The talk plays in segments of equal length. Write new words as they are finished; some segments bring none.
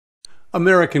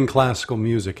American classical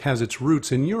music has its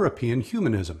roots in European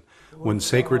humanism, when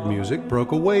sacred music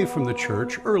broke away from the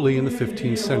church early in the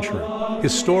 15th century.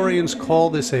 Historians call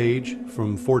this age,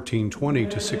 from 1420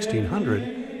 to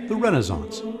 1600, the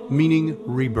Renaissance, meaning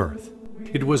rebirth.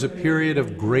 It was a period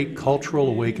of great cultural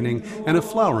awakening and of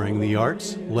flowering the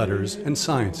arts, letters, and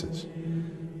sciences.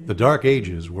 The Dark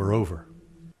Ages were over.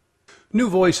 New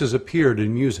voices appeared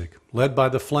in music, led by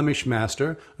the Flemish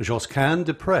master Josquin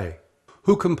de Prez,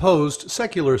 who composed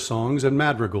secular songs and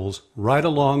madrigals right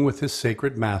along with his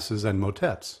sacred masses and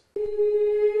motets.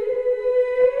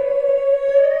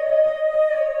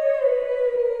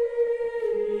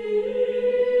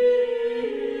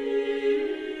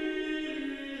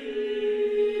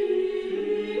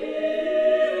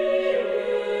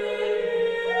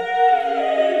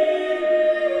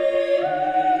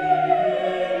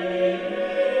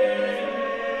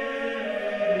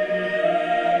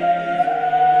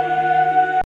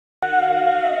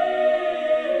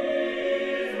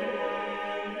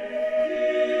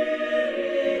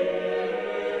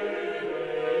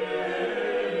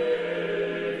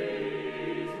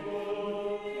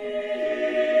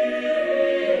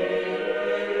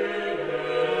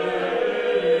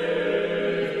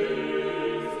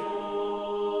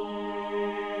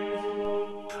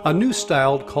 A new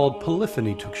style called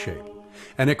polyphony took shape,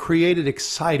 and it created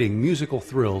exciting musical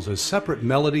thrills as separate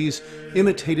melodies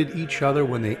imitated each other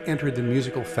when they entered the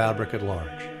musical fabric at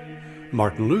large.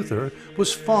 Martin Luther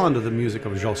was fond of the music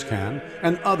of Josquin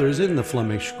and others in the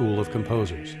Flemish school of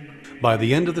composers. By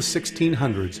the end of the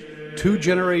 1600s, 2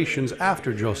 generations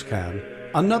after Josquin,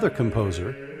 another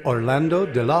composer, Orlando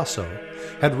de Lasso,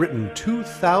 had written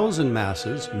 2,000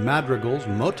 masses, madrigals,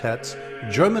 motets,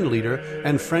 German lieder,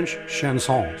 and French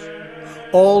chansons,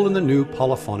 all in the new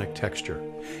polyphonic texture,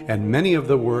 and many of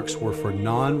the works were for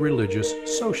non-religious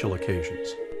social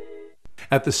occasions.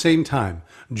 At the same time,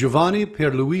 Giovanni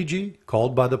Pierluigi,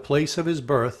 called by the place of his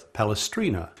birth,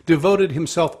 Palestrina, devoted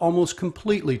himself almost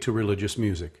completely to religious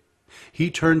music.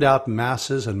 He turned out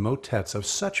masses and motets of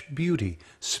such beauty,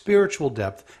 spiritual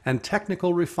depth, and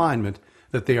technical refinement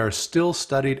that they are still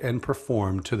studied and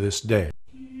performed to this day.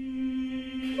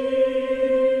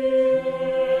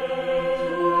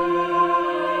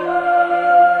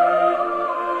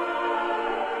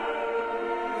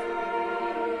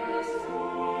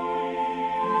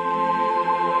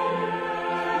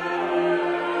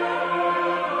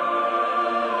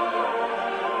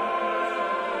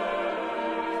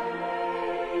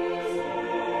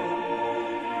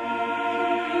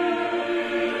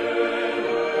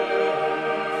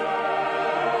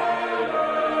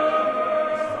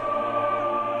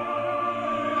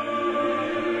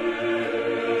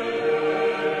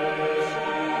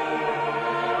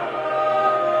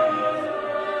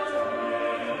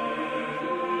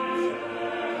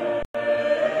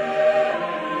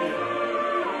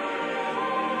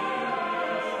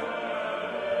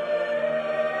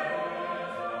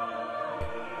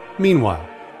 Meanwhile,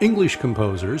 English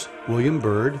composers William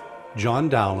Byrd, John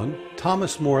Dowland,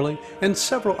 Thomas Morley, and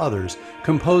several others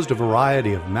composed a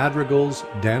variety of madrigals,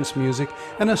 dance music,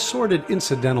 and assorted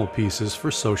incidental pieces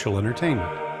for social entertainment.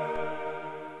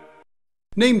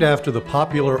 Named after the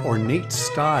popular ornate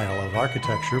style of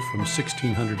architecture from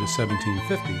 1600 to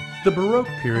 1750, the Baroque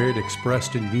period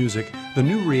expressed in music the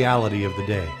new reality of the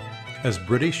day. As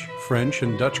British, French,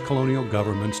 and Dutch colonial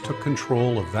governments took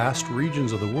control of vast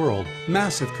regions of the world,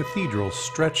 massive cathedrals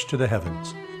stretched to the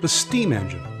heavens. The steam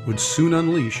engine would soon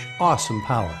unleash awesome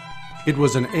power. It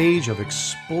was an age of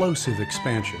explosive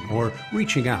expansion, or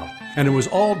reaching out, and it was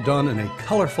all done in a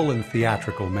colorful and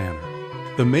theatrical manner.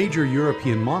 The major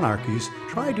European monarchies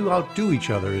tried to outdo each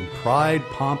other in pride,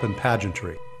 pomp, and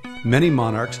pageantry. Many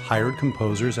monarchs hired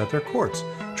composers at their courts,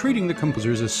 treating the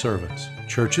composers as servants.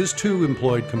 Churches too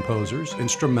employed composers,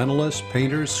 instrumentalists,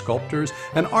 painters, sculptors,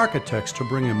 and architects to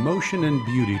bring emotion and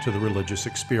beauty to the religious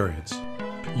experience.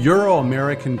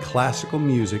 Euro-American classical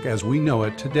music as we know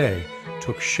it today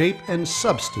took shape and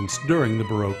substance during the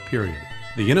Baroque period.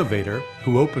 The innovator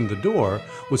who opened the door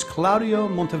was Claudio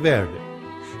Monteverdi.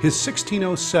 His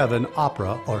 1607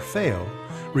 opera, Orfeo,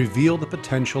 revealed the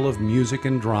potential of music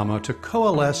and drama to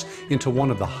coalesce into one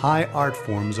of the high art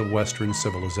forms of Western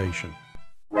civilization.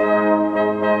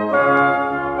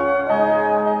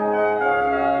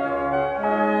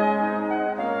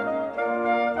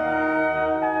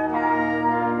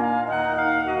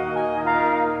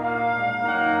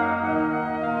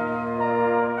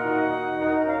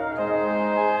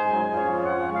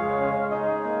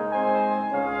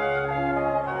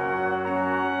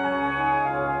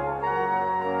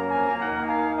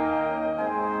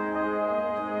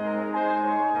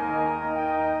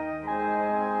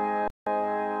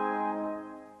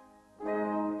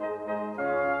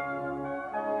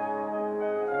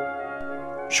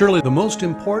 Surely the most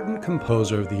important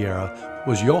composer of the era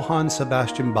was Johann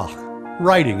Sebastian Bach.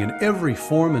 Writing in every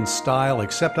form and style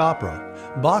except opera,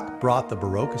 Bach brought the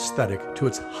Baroque aesthetic to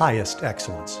its highest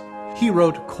excellence. He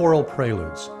wrote choral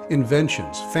preludes,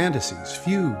 inventions, fantasies,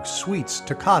 fugues, suites,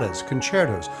 toccatas,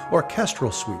 concertos,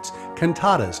 orchestral suites,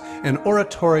 cantatas, and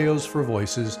oratorios for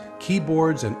voices,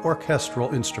 keyboards, and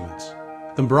orchestral instruments.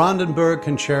 The Brandenburg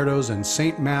Concertos and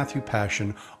St. Matthew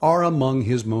Passion are among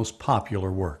his most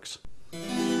popular works.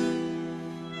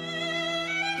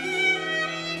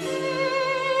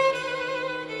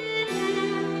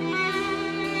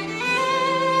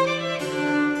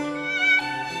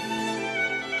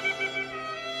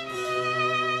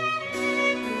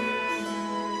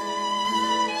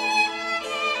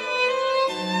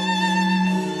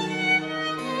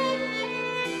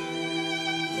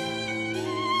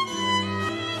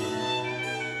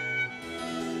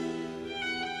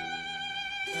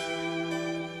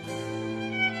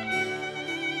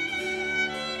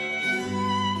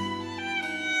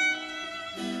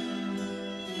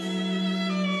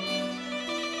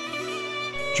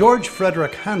 George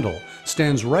Frederick Handel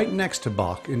stands right next to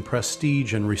Bach in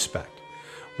prestige and respect.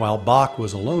 While Bach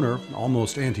was a loner,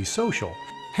 almost antisocial,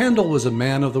 Handel was a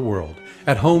man of the world,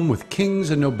 at home with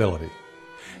kings and nobility.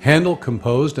 Handel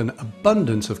composed an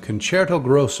abundance of concerto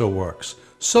grosso works,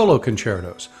 solo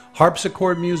concertos,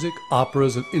 harpsichord music,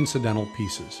 operas, and incidental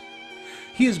pieces.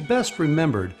 He is best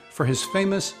remembered for his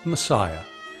famous Messiah,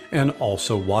 and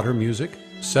also water music,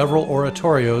 several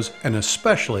oratorios, and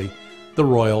especially the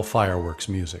royal fireworks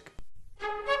music.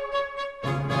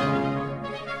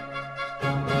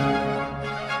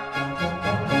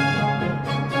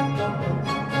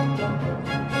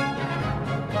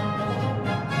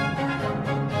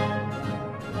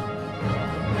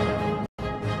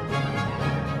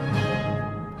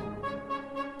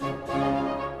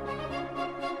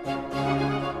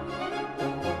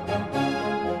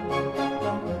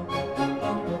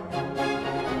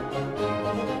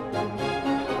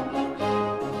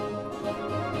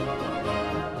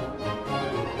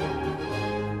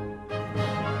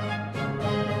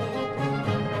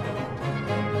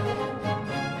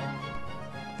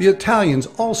 The Italians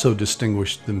also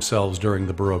distinguished themselves during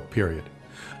the Baroque period,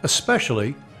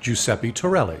 especially Giuseppe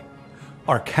Torelli,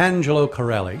 Arcangelo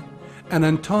Corelli, and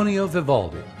Antonio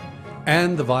Vivaldi,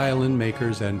 and the violin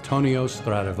makers Antonio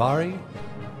Stradivari,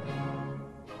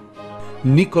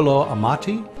 Niccolò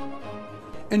Amati,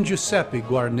 and Giuseppe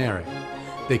Guarneri.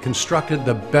 They constructed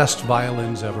the best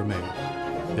violins ever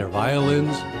made. Their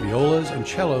violins, violas, and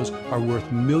cellos are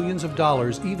worth millions of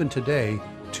dollars even today,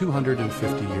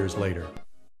 250 years later.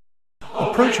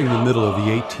 Approaching the middle of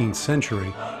the 18th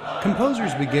century,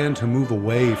 composers began to move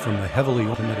away from the heavily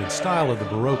ornamented style of the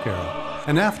Baroque era,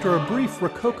 and after a brief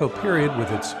Rococo period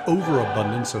with its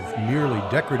overabundance of merely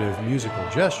decorative musical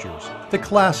gestures, the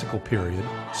Classical period,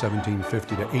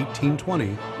 1750 to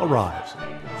 1820, arrives.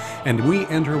 And we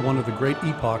enter one of the great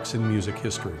epochs in music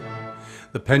history.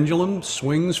 The pendulum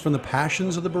swings from the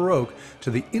passions of the Baroque to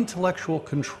the intellectual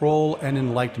control and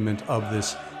enlightenment of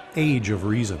this age of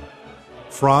reason.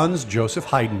 Franz Joseph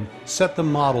Haydn set the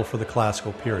model for the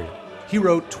classical period. He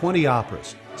wrote 20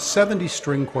 operas, 70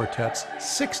 string quartets,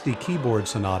 60 keyboard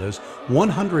sonatas,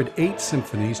 108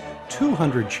 symphonies,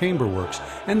 200 chamber works,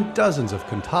 and dozens of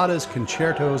cantatas,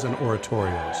 concertos, and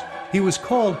oratorios. He was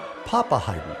called Papa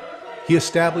Haydn. He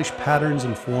established patterns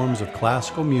and forms of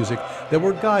classical music that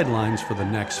were guidelines for the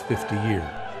next 50 years.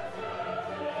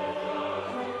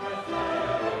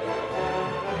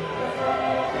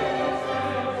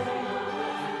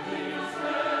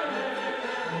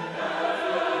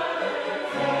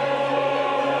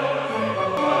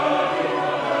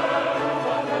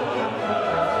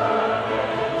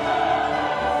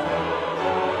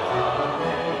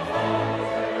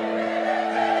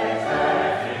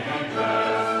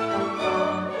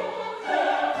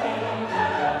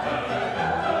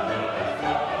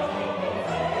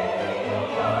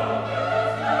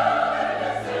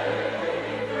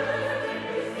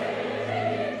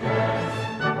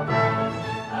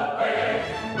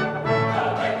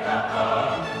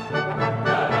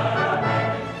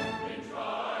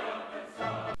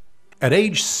 At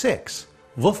age 6,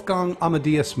 Wolfgang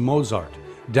Amadeus Mozart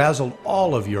dazzled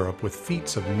all of Europe with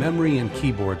feats of memory and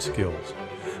keyboard skills.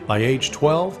 By age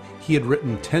 12, he had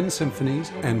written 10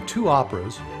 symphonies and 2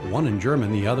 operas, one in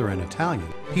German, the other in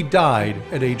Italian. He died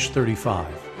at age 35,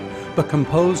 but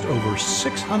composed over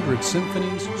 600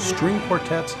 symphonies, string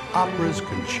quartets, operas,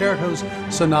 concertos,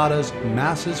 sonatas,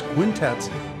 masses, quintets,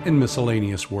 and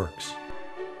miscellaneous works.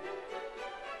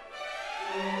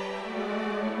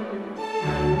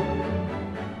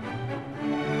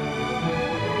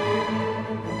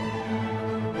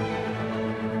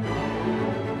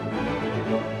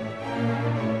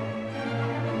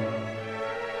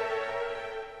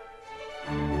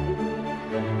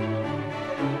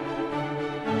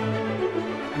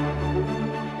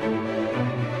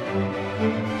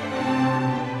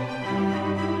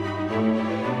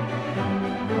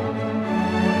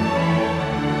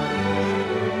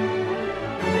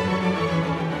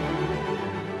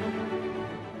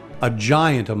 A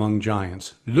giant among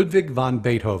giants, Ludwig van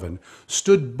Beethoven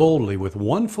stood boldly with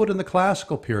one foot in the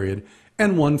classical period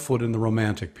and one foot in the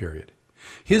Romantic period.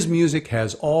 His music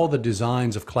has all the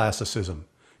designs of classicism: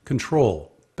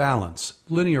 control, balance,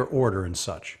 linear order, and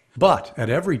such. But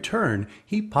at every turn,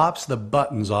 he pops the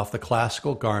buttons off the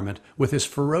classical garment with his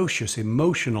ferocious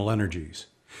emotional energies.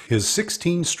 His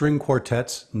 16-string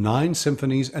quartets, 9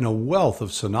 symphonies, and a wealth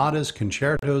of sonatas,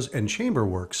 concertos, and chamber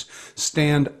works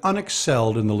stand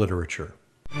unexcelled in the literature.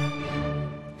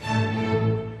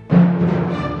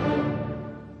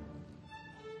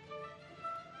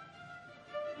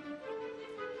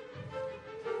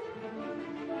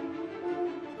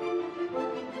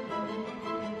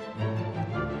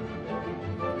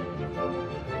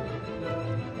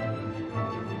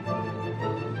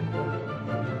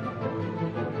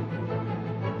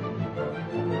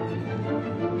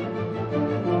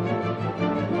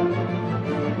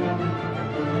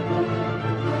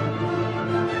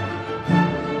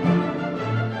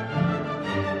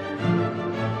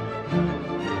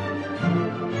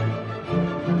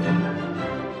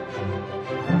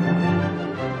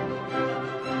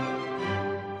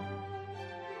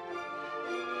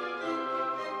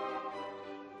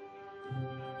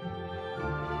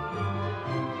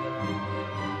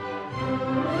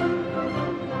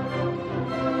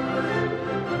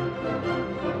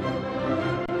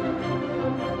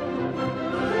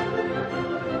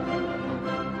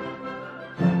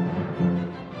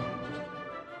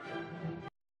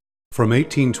 From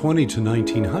 1820 to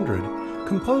 1900,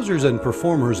 composers and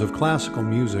performers of classical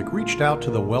music reached out to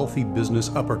the wealthy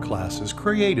business upper classes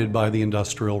created by the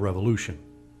Industrial Revolution.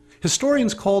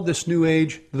 Historians called this new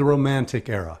age the Romantic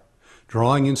Era,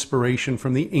 drawing inspiration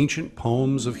from the ancient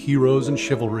poems of heroes and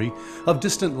chivalry, of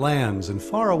distant lands and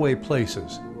faraway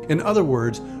places. In other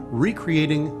words,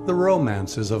 recreating the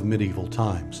romances of medieval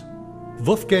times.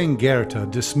 Wolfgang Goethe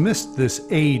dismissed this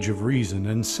age of reason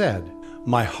and said,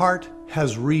 "My heart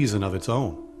has reason of its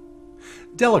own."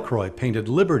 Delacroix painted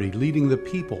liberty leading the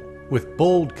people with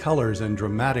bold colors and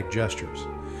dramatic gestures.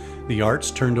 The arts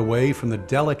turned away from the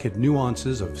delicate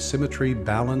nuances of symmetry,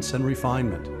 balance, and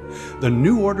refinement. The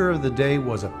new order of the day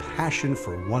was a passion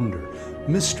for wonder,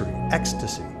 mystery,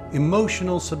 ecstasy,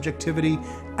 emotional subjectivity,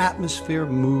 atmosphere,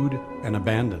 mood, and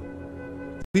abandon.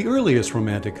 The earliest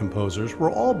Romantic composers were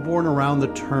all born around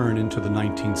the turn into the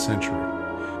 19th century.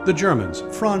 The Germans,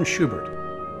 Franz Schubert,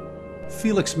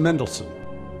 Felix Mendelssohn,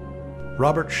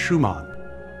 Robert Schumann,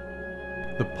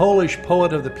 the Polish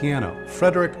poet of the piano,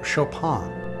 Frédéric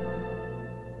Chopin,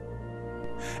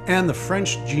 and the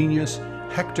French genius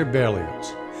Hector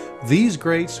Berlioz. These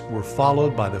greats were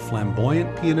followed by the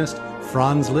flamboyant pianist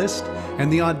Franz Liszt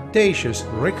and the audacious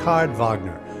Richard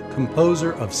Wagner,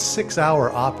 composer of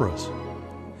 6-hour operas.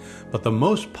 But the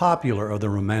most popular of the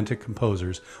Romantic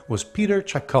composers was Peter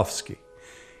Tchaikovsky.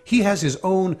 He has his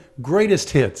own greatest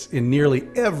hits in nearly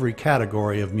every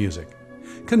category of music.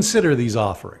 Consider these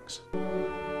offerings.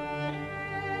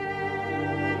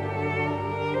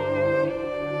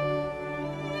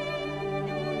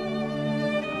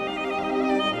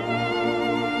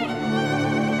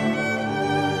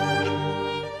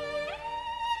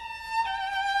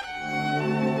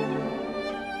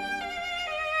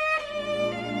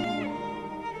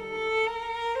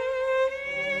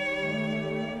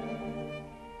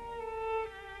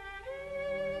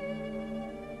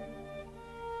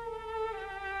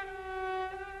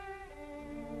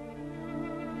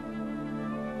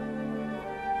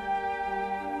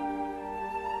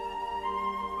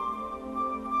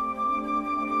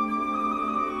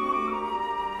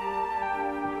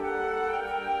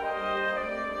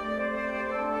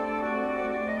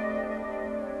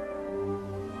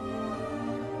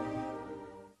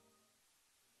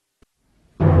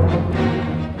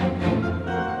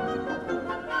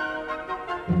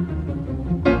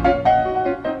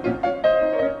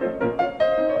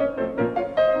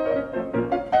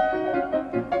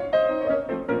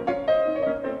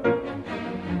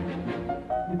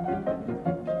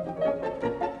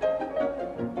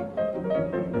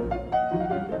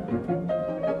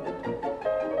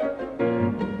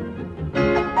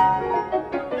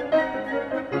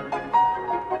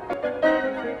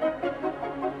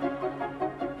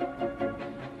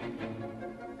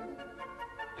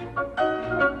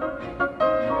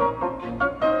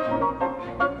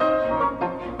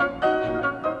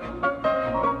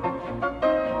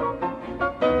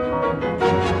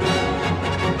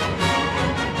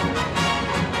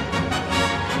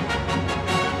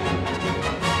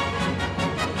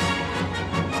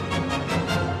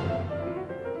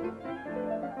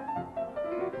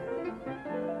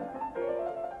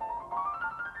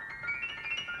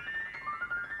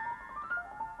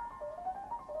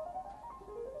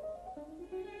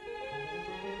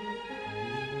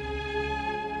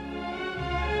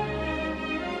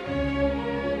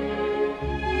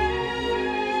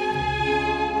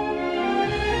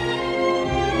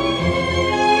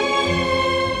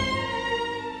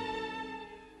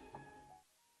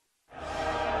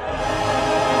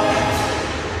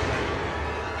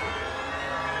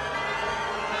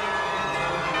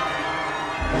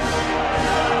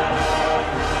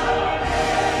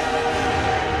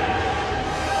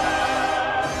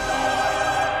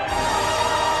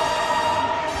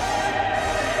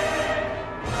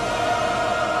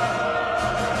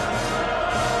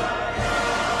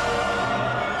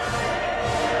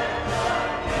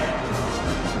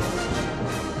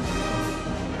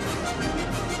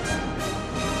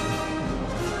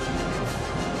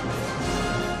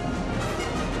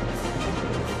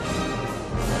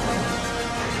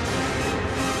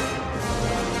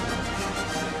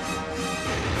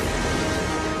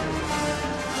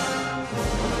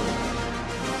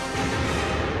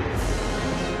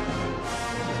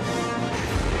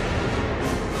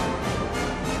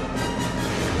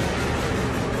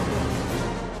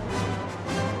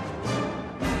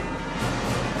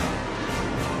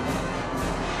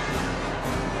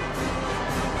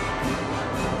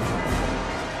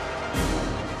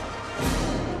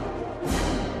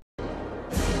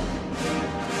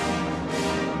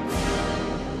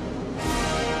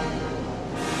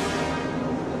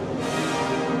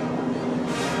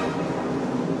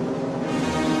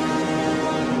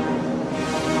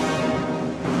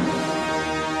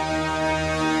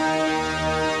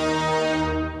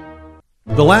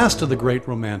 The last of the great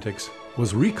romantics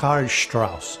was Richard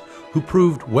Strauss, who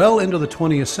proved well into the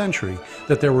 20th century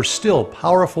that there were still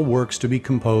powerful works to be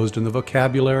composed in the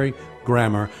vocabulary,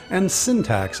 grammar, and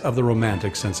syntax of the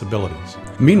romantic sensibilities.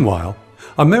 Meanwhile,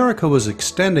 America was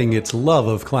extending its love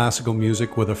of classical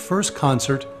music with a first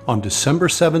concert on December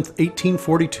 7,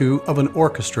 1842, of an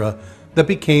orchestra that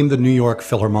became the New York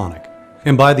Philharmonic.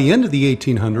 And by the end of the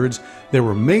 1800s, there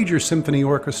were major symphony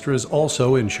orchestras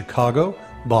also in Chicago,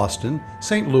 Boston,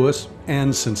 St. Louis,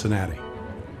 and Cincinnati.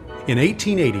 In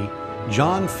 1880,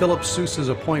 John Philip Sousa's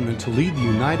appointment to lead the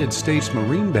United States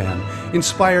Marine Band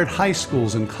inspired high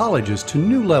schools and colleges to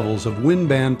new levels of wind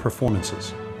band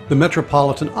performances. The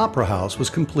Metropolitan Opera House was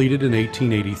completed in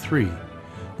 1883.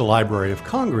 The Library of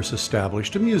Congress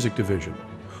established a music division.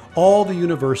 All the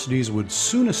universities would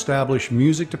soon establish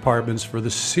music departments for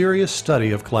the serious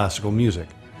study of classical music.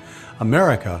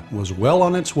 America was well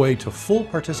on its way to full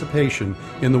participation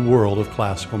in the world of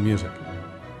classical music.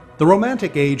 The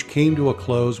Romantic Age came to a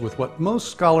close with what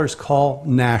most scholars call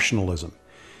nationalism.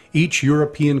 Each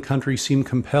European country seemed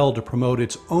compelled to promote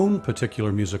its own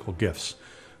particular musical gifts.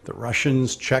 The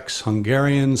Russians, Czechs,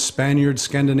 Hungarians, Spaniards,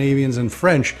 Scandinavians, and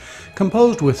French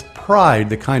composed with pride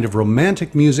the kind of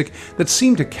romantic music that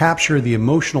seemed to capture the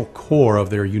emotional core of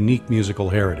their unique musical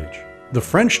heritage. The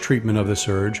French treatment of this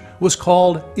urge was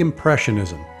called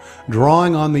Impressionism,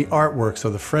 drawing on the artworks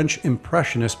of the French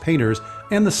Impressionist painters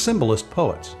and the Symbolist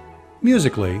poets.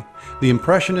 Musically, the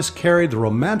Impressionists carried the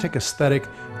Romantic aesthetic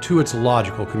to its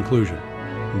logical conclusion.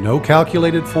 No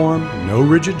calculated form, no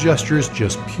rigid gestures,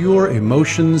 just pure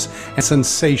emotions and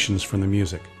sensations from the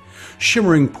music.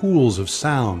 Shimmering pools of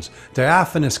sounds,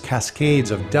 diaphanous cascades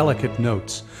of delicate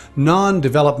notes,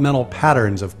 non-developmental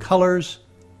patterns of colors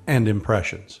and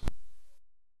impressions.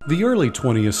 The early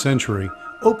 20th century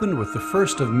opened with the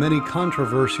first of many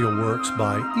controversial works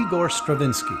by Igor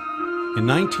Stravinsky. In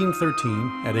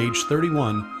 1913, at age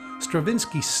 31,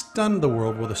 Stravinsky stunned the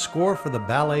world with a score for the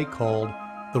ballet called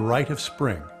The Rite of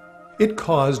Spring. It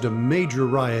caused a major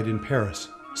riot in Paris.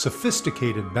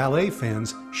 Sophisticated ballet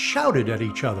fans shouted at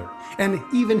each other and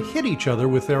even hit each other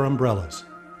with their umbrellas.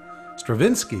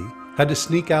 Stravinsky had to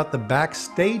sneak out the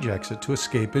backstage exit to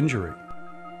escape injury.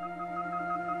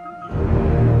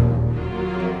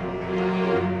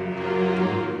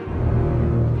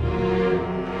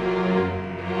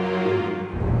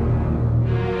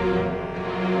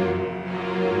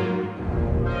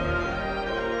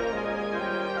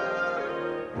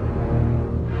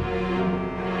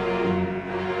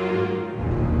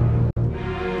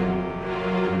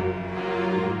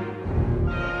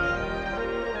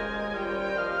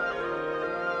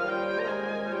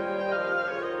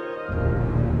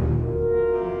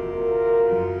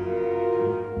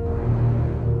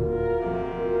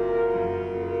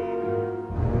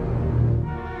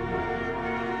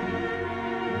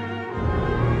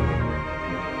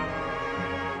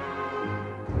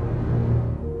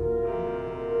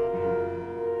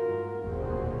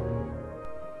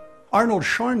 Arnold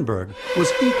Schoenberg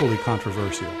was equally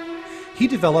controversial. He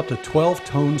developed a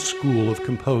 12-tone school of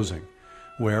composing,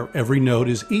 where every note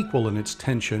is equal in its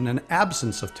tension and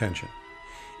absence of tension.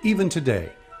 Even today,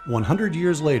 100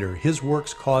 years later, his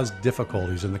works caused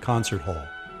difficulties in the concert hall.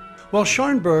 While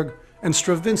Schoenberg and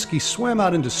Stravinsky swam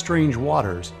out into strange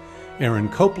waters, Aaron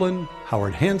Copland,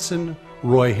 Howard Hanson,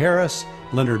 Roy Harris,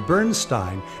 Leonard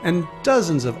Bernstein, and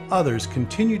dozens of others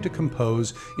continued to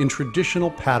compose in traditional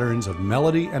patterns of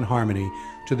melody and harmony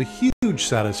to the huge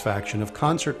satisfaction of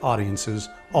concert audiences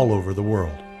all over the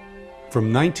world.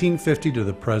 From 1950 to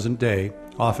the present day,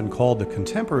 often called the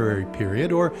contemporary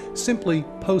period or simply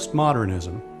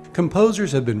postmodernism,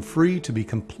 composers have been free to be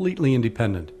completely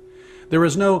independent. There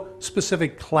is no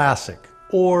specific classic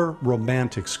or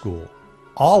romantic school.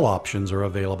 All options are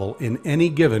available in any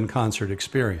given concert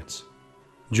experience.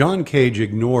 John Cage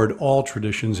ignored all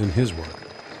traditions in his work.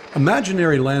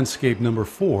 Imaginary Landscape No.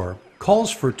 4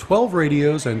 calls for 12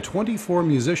 radios and 24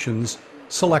 musicians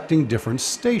selecting different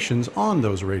stations on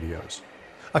those radios.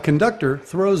 A conductor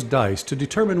throws dice to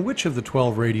determine which of the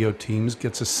 12 radio teams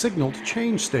gets a signal to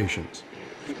change stations.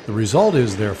 The result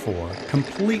is, therefore,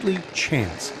 completely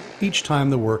chance each time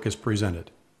the work is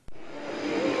presented.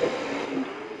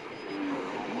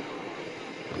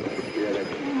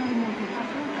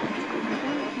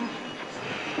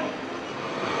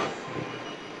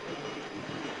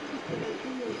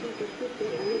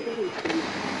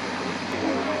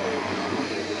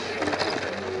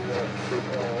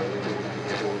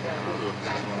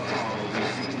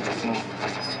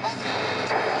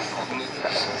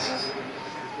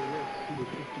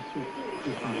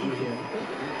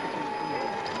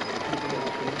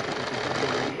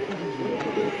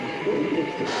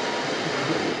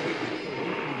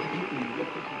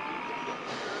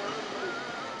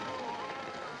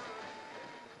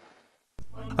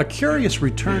 A curious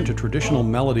return to traditional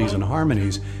melodies and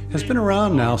harmonies has been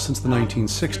around now since the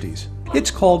 1960s. It's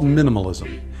called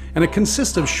minimalism, and it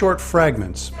consists of short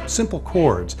fragments, simple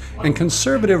chords, and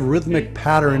conservative rhythmic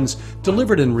patterns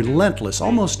delivered in relentless,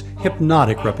 almost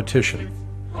hypnotic repetition.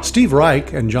 Steve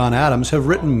Reich and John Adams have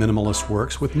written minimalist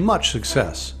works with much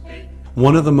success.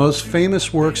 One of the most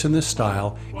famous works in this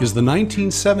style is the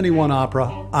 1971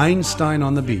 opera Einstein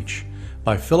on the Beach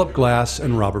by Philip Glass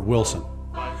and Robert Wilson.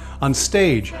 On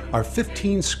stage are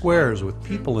 15 squares with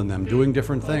people in them doing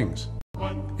different things.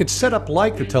 It's set up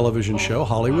like the television show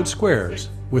Hollywood Squares,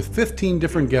 with 15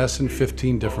 different guests in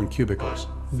 15 different cubicles.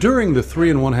 During the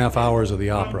 3.5 hours of the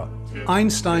opera,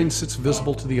 Einstein sits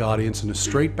visible to the audience in a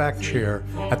straight-back chair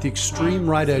at the extreme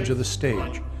right edge of the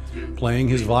stage, playing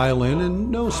his violin in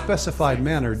no specified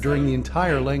manner during the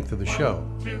entire length of the show.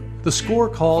 The score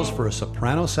calls for a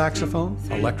soprano saxophone,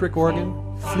 electric organ,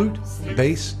 flute,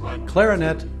 bass,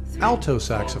 clarinet, alto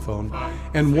saxophone,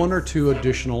 and 1 or 2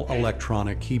 additional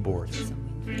electronic keyboards.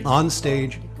 On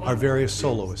stage are various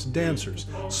soloists, dancers,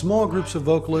 small groups of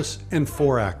vocalists, and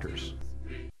 4 actors.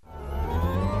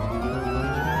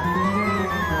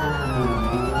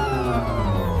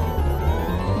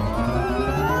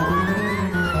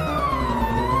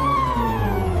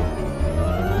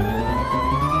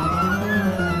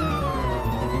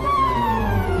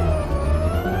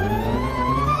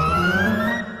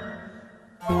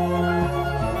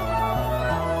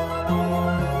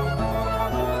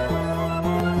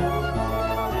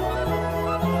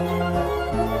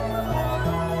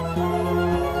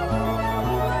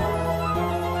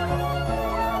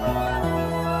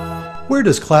 Where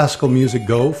does classical music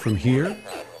go from here?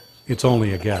 It's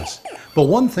only a guess, but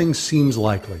one thing seems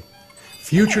likely.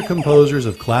 Future composers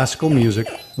of classical music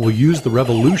will use the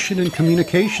revolution in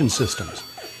communication systems,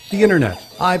 the internet,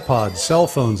 iPods, cell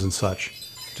phones and such,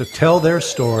 to tell their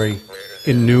story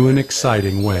in new and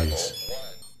exciting ways.